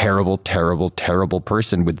 He's a terrible, terrible, terrible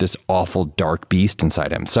person with this awful dark beast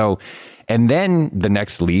inside him. So, and then the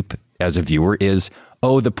next leap as a viewer is,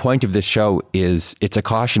 oh, the point of this show is it's a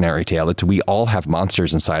cautionary tale. It's we all have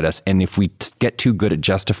monsters inside us. And if we get too good at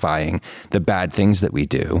justifying the bad things that we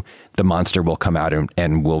do, the monster will come out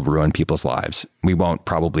and will ruin people's lives. We won't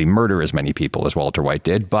probably murder as many people as Walter White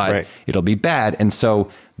did, but it'll be bad. And so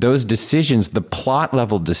those decisions, the plot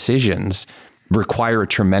level decisions, require a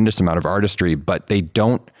tremendous amount of artistry, but they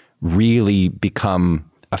don't really become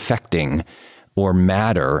affecting or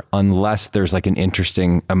matter unless there's like an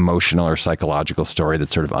interesting emotional or psychological story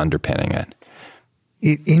that's sort of underpinning it.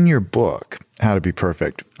 In your book, How to Be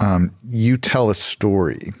Perfect, you tell a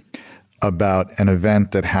story about an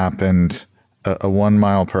event that happened, a 1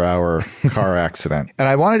 mile per hour car accident. And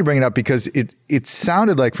I wanted to bring it up because it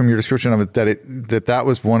sounded like from your description of it that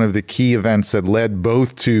was one of the key events that led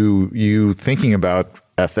both to you thinking about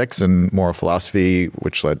ethics and moral philosophy,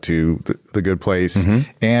 which led to The Good Place,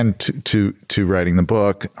 and to writing the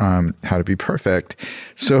book, How to Be Perfect.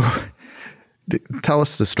 So tell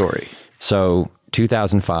us the story. So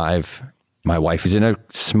 2005, my wife is in a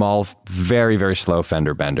small, very, very slow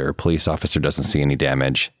fender bender. Police officer doesn't see any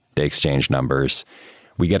damage. They exchange numbers.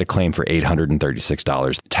 We get a claim for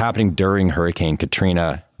 $836. It's happening during Hurricane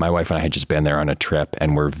Katrina. My wife and I had just been there on a trip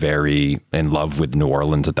and were very in love with New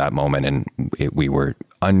Orleans at that moment. And we were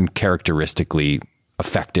uncharacteristically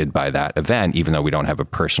affected by that event, even though we don't have a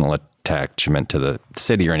personal attachment to the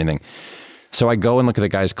city or anything. So I go and look at the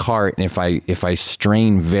guy's car, and if I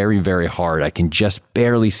strain very, very hard, I can just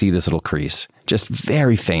barely see this little crease, just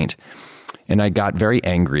very faint. And I got very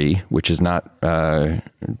angry, which is not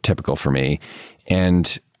typical for me.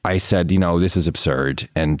 And I said, this is absurd.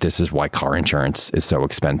 And this is why car insurance is so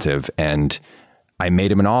expensive. And I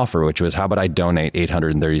made him an offer, which was, how about I donate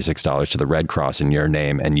 $836 to the Red Cross in your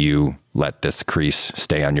name, and you let this crease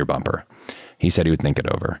stay on your bumper? He said he would think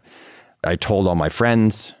it over. I told all my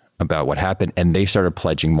friends about what happened, and they started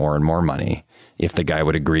pledging more and more money if the guy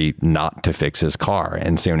would agree not to fix his car.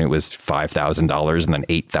 And soon it was $5,000 and then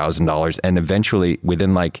 $8,000. And eventually,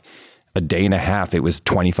 within like a day and a half, it was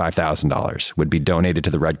 $25,000 would be donated to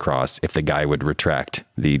the Red Cross if the guy would retract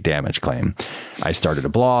the damage claim. I started a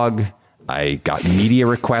blog. I got media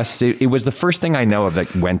requests. It was the first thing I know of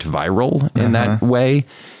that went viral in that way.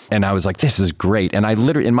 And I was like, this is great. And I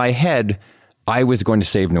literally, in my head, I was going to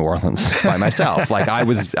save New Orleans by myself. Like I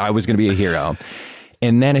was going to be a hero.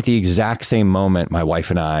 And then at the exact same moment, my wife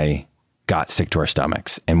and I got sick to our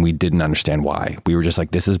stomachs, and we didn't understand why. We were just like,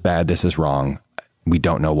 this is bad. This is wrong. We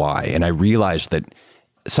don't know why. And I realized that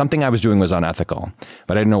something I was doing was unethical,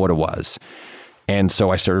 but I didn't know what it was. And so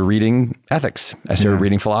I started reading ethics. I started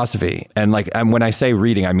reading philosophy. And when I say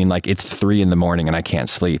reading, I mean like it's 3 a.m. and I can't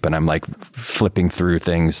sleep. And I'm like flipping through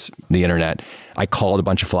things, the internet. I called a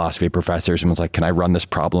bunch of philosophy professors and was like, can I run this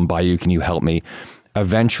problem by you? Can you help me?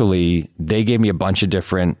 Eventually, they gave me a bunch of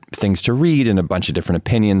different things to read and a bunch of different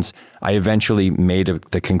opinions. I eventually made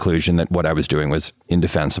the conclusion that what I was doing was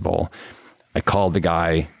indefensible. I called the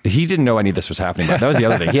guy. He didn't know any of this was happening, but that was the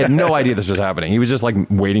other thing. He had no idea this was happening. He was just like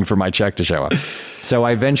waiting for my check to show up. So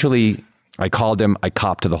I called him. I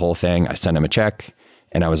copped to the whole thing. I sent him a check,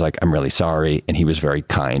 and I was like, I'm really sorry. And he was very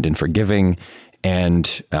kind and forgiving.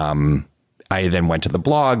 And I then went to the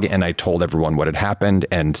blog and I told everyone what had happened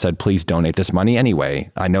and said, please donate this money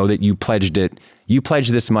anyway. I know that you pledged it. You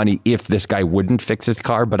pledged this money if this guy wouldn't fix his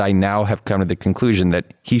car, but I now have come to the conclusion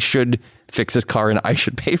that he should fix his car and I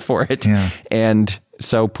should pay for it. Yeah. And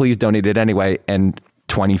so please donate it anyway. And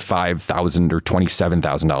 $25,000 or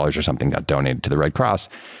 $27,000 or something got donated to the Red Cross.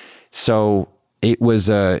 So it was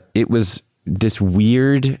this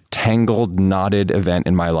weird, tangled, knotted event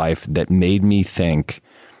in my life that made me think.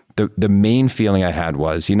 The main feeling I had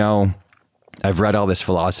was, I've read all this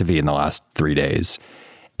philosophy in the last 3 days,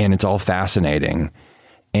 and it's all fascinating.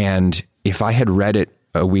 And if I had read it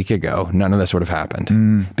a week ago, none of this would have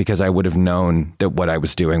happened because I would have known that what I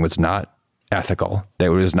was doing was not ethical, that it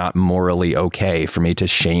was not morally okay for me to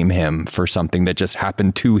shame him for something that just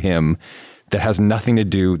happened to him that has nothing to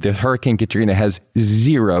do. The Hurricane Katrina has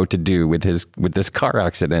zero to do with this car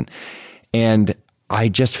accident. And I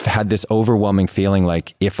just had this overwhelming feeling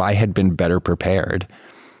like if I had been better prepared,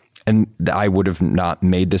 and I would have not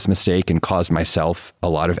made this mistake and caused myself a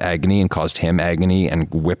lot of agony and caused him agony and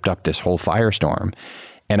whipped up this whole firestorm.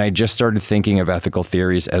 And I just started thinking of ethical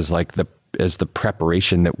theories as the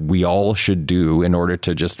preparation that we all should do in order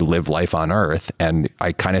to just live life on Earth. And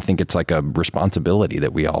I kind of think it's like a responsibility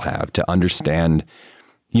that we all have to understand.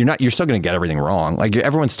 You're still going to get everything wrong. Like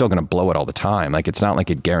everyone's still going to blow it all the time. Like it's not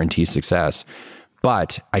like it guarantees success.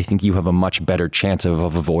 But I think you have a much better chance of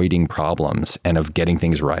avoiding problems and of getting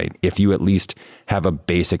things right if you at least have a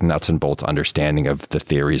basic nuts and bolts understanding of the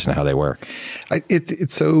theories and how they work.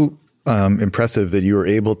 It's so impressive that you were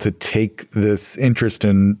able to take this interest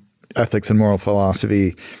in ethics and moral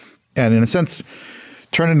philosophy and, in a sense,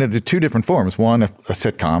 turn it into two different forms. One, a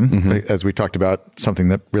sitcom, as we talked about, something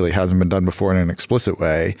that really hasn't been done before in an explicit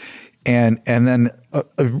way, and then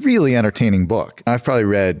a really entertaining book. I've probably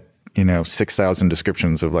read 6,000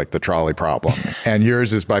 descriptions of like the trolley problem. And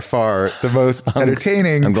yours is by far the most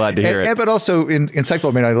entertaining. I'm glad to hear it. But also insightful.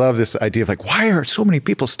 I mean, I love this idea of like, why are so many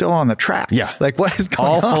people still on the tracks? Yeah. Like what is going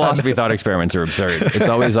on? All philosophy thought experiments are absurd. It's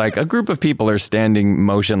always like a group of people are standing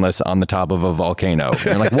motionless on the top of a volcano. And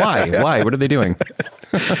you're like, why? Why? What are they doing?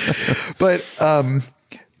 But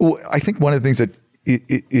I think one of the things that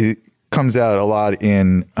it comes out a lot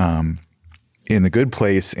in The Good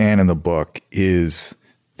Place and in the book is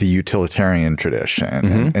the utilitarian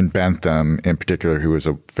tradition, and Bentham in particular, who was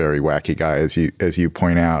a very wacky guy, as you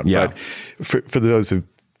point out. Yeah. But for those of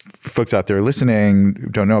folks out there listening who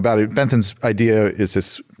don't know about it, Bentham's idea is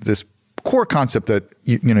this core concept that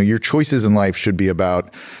your choices in life should be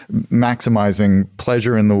about maximizing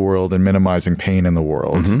pleasure in the world and minimizing pain in the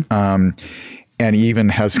world. And he even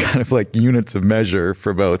has kind of like units of measure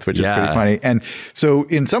for both, which is pretty funny. And so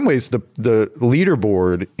in some ways, the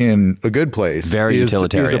leaderboard in A Good Place is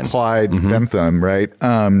applied Bentham, right?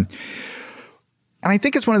 And I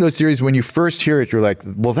think it's one of those theories when you first hear it, you're like,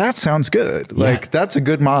 well, that sounds good. Like that's a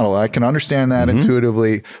good model. I can understand that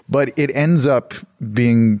intuitively, but it ends up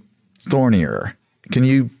being thornier. Can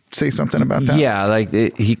you say something about that? Yeah,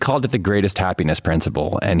 he called it the greatest happiness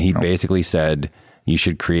principle. And he basically said, you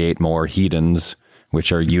should create more hedons,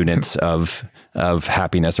 which are units of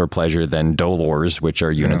happiness or pleasure, than dolors, which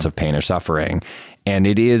are units of pain or suffering. And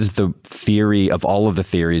it is the theory of all of the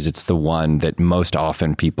theories. It's the one that most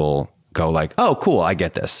often people go like, oh, cool. I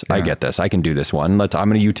get this. I get this. I can do this one.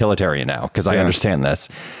 I'm a utilitarian now because I understand this.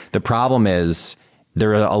 The problem is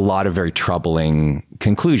there are a lot of very troubling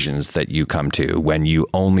conclusions that you come to when you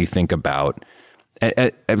only think about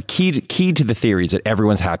a key to the theory is that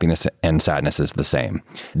everyone's happiness and sadness is the same,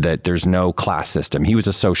 that there's no class system. He was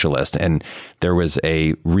a socialist, and there was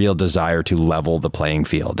a real desire to level the playing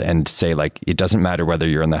field and say, like, it doesn't matter whether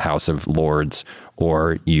you're in the House of Lords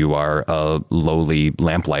or you are a lowly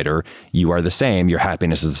lamplighter, you are the same. Your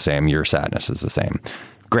happiness is the same. Your sadness is the same.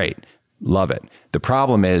 Great. Love it. The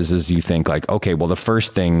problem is you think like, okay, well, the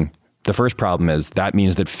first problem is that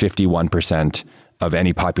means that 51% of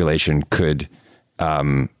any population could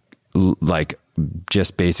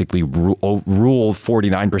just basically rule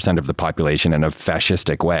 49% of the population in a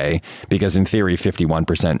fascistic way, because in theory,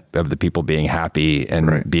 51% of the people being happy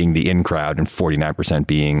and being the in crowd and 49%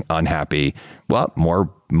 being unhappy, well,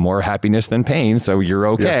 more happiness than pain. So you're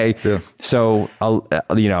okay. Yeah. So,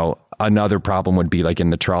 another problem would be like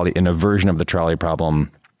in a version of the trolley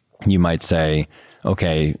problem, you might say,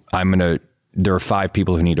 okay, there are 5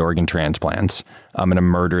 people who need organ transplants. I'm going to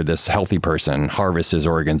murder this healthy person, harvest his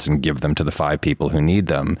organs, and give them to the 5 people who need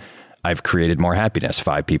them. I've created more happiness.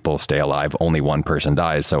 5 people stay alive. Only 1 person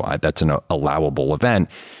dies. So that's an allowable event.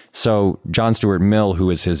 So John Stuart Mill, who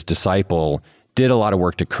is his disciple, did a lot of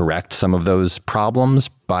work to correct some of those problems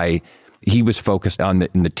he was focused on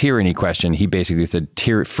in the tyranny question. He basically said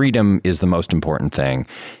freedom is the most important thing.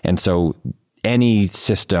 And so any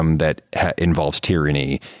system that involves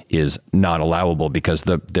tyranny is not allowable because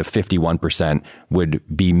the 51% would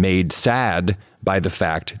be made sad by the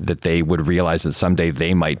fact that they would realize that someday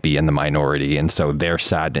they might be in the minority. And so they're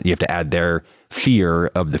sad. You have to add their fear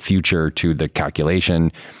of the future to the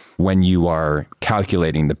calculation. when you are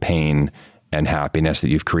calculating the pain and happiness that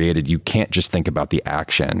you've created, you can't just think about the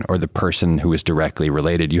action or the person who is directly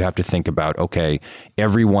related. You have to think about, okay,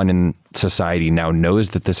 everyone in society now knows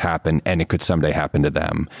that this happened and it could someday happen to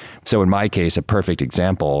them. So in my case, a perfect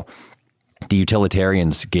example, the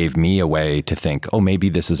utilitarians gave me a way to think, oh, maybe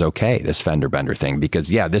this is okay, this fender bender thing,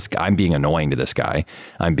 because I'm being annoying to this guy.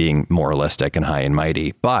 I'm being moralistic and high and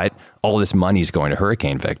mighty, but all this money is going to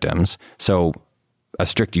hurricane victims. So a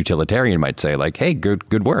strict utilitarian might say like, hey,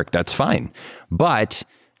 good work. That's fine. But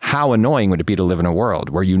how annoying would it be to live in a world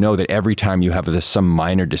where you know that every time you have some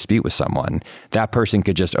minor dispute with someone, that person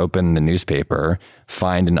could just open the newspaper,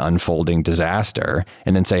 find an unfolding disaster,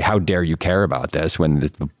 and then say, how dare you care about this when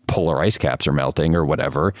the polar ice caps are melting or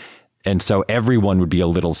whatever. And so everyone would be a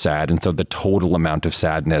little sad. And so the total amount of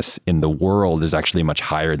sadness in the world is actually much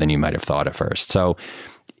higher than you might have thought at first. So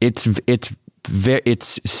it's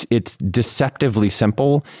deceptively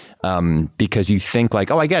simple because you think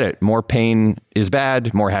like, oh, I get it. More pain is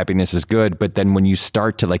bad, more happiness is good. But then when you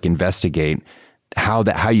start to like investigate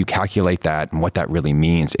how you calculate that and what that really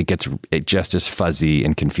means, it gets just as fuzzy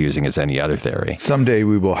and confusing as any other theory. Someday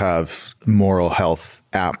we will have moral health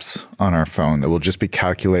apps on our phone that will just be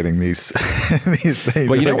calculating these things.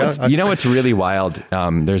 Well, you know what's really wild?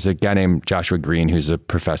 There's a guy named Joshua Green who's a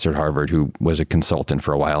professor at Harvard who was a consultant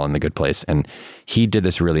for a while in The Good Place, and he did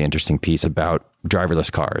this really interesting piece about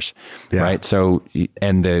driverless cars, right? So,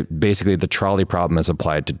 and basically the trolley problem is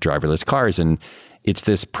applied to driverless cars, and it's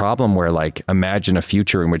this problem where, like, imagine a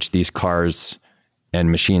future in which these cars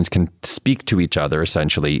and machines can speak to each other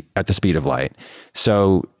essentially at the speed of light.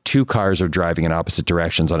 So two cars are driving in opposite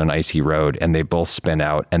directions on an icy road and they both spin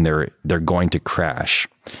out and they're going to crash.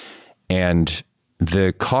 And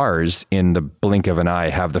the cars in the blink of an eye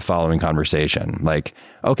have the following conversation. Like,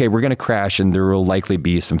 okay, we're going to crash and there will likely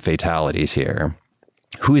be some fatalities here.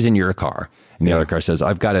 Who's in your car? And the other car says,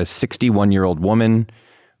 I've got a 61-year-old woman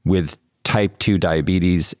with type 2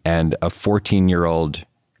 diabetes and a 14-year-old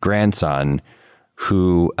grandson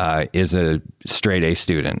who is a straight A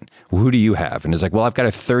student. Who do you have? And it's like, well, I've got a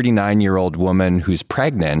 39-year-old woman who's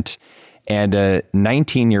pregnant and a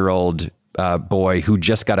 19-year-old boy who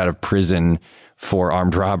just got out of prison for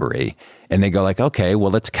armed robbery. And they go like, okay,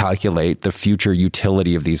 well, let's calculate the future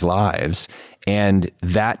utility of these lives. And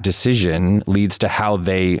that decision leads to how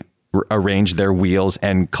they arrange their wheels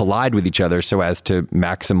and collide with each other so as to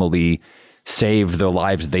maximally save the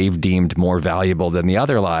lives they've deemed more valuable than the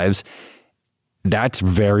other lives. That's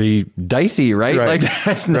very dicey, right? Like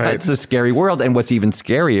that's a scary world. And what's even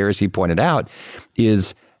scarier, as he pointed out,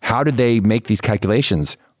 is how did they make these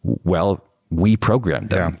calculations? Well, we programmed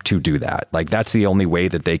them to do that. Like that's the only way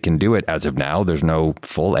that they can do it as of now. There's no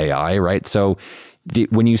full AI, right? So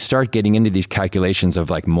when you start getting into these calculations of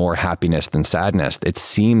like more happiness than sadness, it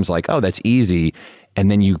seems like, oh, that's easy. And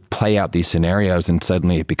then you play out these scenarios and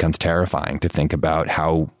suddenly it becomes terrifying to think about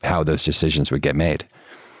how those decisions would get made.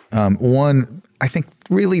 One, I think,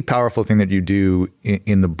 really powerful thing that you do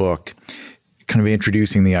in the book, kind of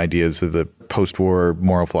introducing the ideas of the post-war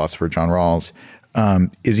moral philosopher John Rawls,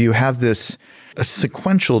 is you have a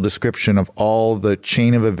sequential description of all the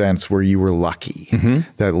chain of events where you were lucky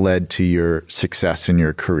that led to your success in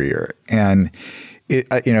your career. And we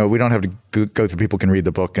don't have to go through, people can read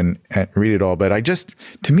the book and read it all, but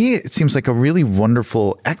to me, it seems like a really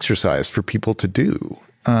wonderful exercise for people to do.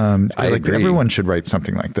 I agree. Everyone should write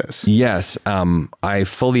something like this. Yes, I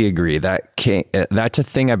fully agree. That's a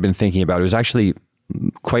thing I've been thinking about. It was actually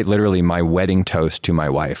quite literally my wedding toast to my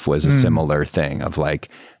wife was a similar thing of like,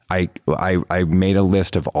 I made a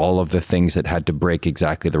list of all of the things that had to break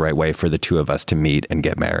exactly the right way for the two of us to meet and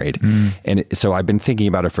get married. And so I've been thinking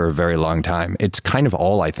about it for a very long time. It's kind of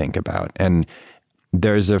all I think about. And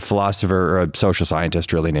there's a philosopher or a social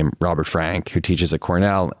scientist really named Robert Frank who teaches at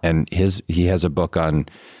Cornell, and he has a book on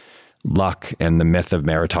luck and the myth of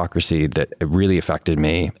meritocracy that really affected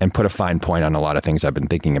me and put a fine point on a lot of things I've been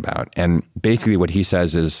thinking about. And basically what he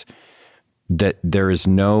says is that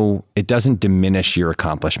it doesn't diminish your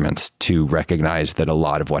accomplishments to recognize that a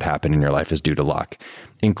lot of what happened in your life is due to luck,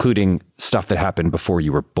 including stuff that happened before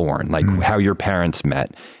you were born, like how your parents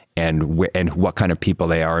met, and what kind of people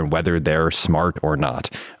they are and whether they're smart or not,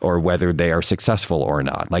 or whether they are successful or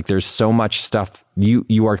not. Like there's so much stuff. You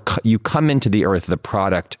come into the earth the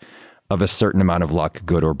product of a certain amount of luck,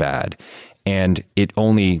 good or bad, and it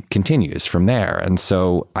only continues from there. And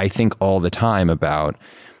so I think all the time about,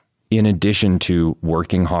 in addition to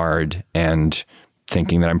working hard and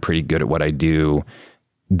thinking that I'm pretty good at what I do,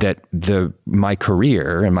 that my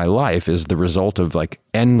career and my life is the result of like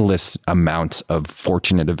endless amounts of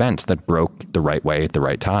fortunate events that broke the right way at the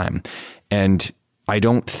right time. And I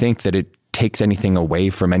don't think that it takes anything away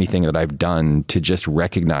from anything that I've done to just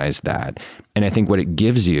recognize that. And I think what it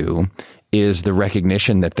gives you is the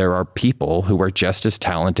recognition that there are people who are just as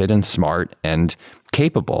talented and smart and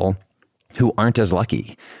capable who aren't as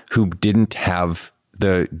lucky, who didn't have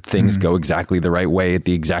the things go exactly the right way at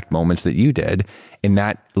the exact moments that you did. And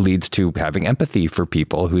that leads to having empathy for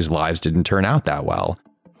people whose lives didn't turn out that well.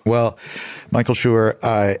 Well, Michael Schur,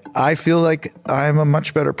 I feel like I'm a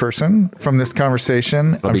much better person from this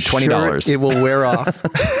conversation. It'll be $20. Sure it will wear off.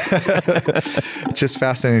 Just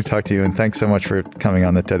fascinating to talk to you. And thanks so much for coming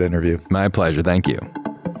on the TED interview. My pleasure. Thank you.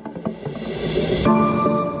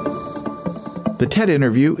 The TED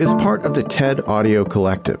interview is part of the TED Audio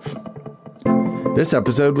Collective. This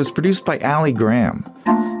episode was produced by Allie Graham.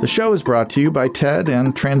 The show is brought to you by TED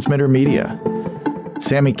and Transmitter Media.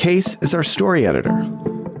 Sammy Case is our story editor.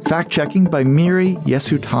 Fact-checking by Miri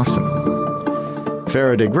Yesutasan.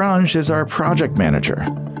 Farah DeGrange is our project manager.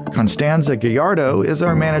 Constanza Gallardo is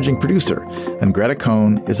our managing producer. And Greta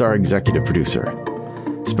Cohn is our executive producer.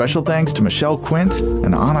 Special thanks to Michelle Quint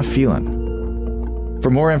and Anna Phelan. For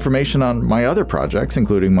more information on my other projects,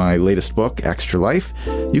 including my latest book, Extra Life,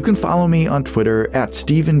 you can follow me on Twitter at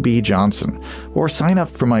Stephen B. Johnson, or sign up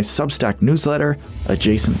for my Substack newsletter,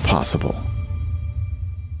 Adjacent Possible.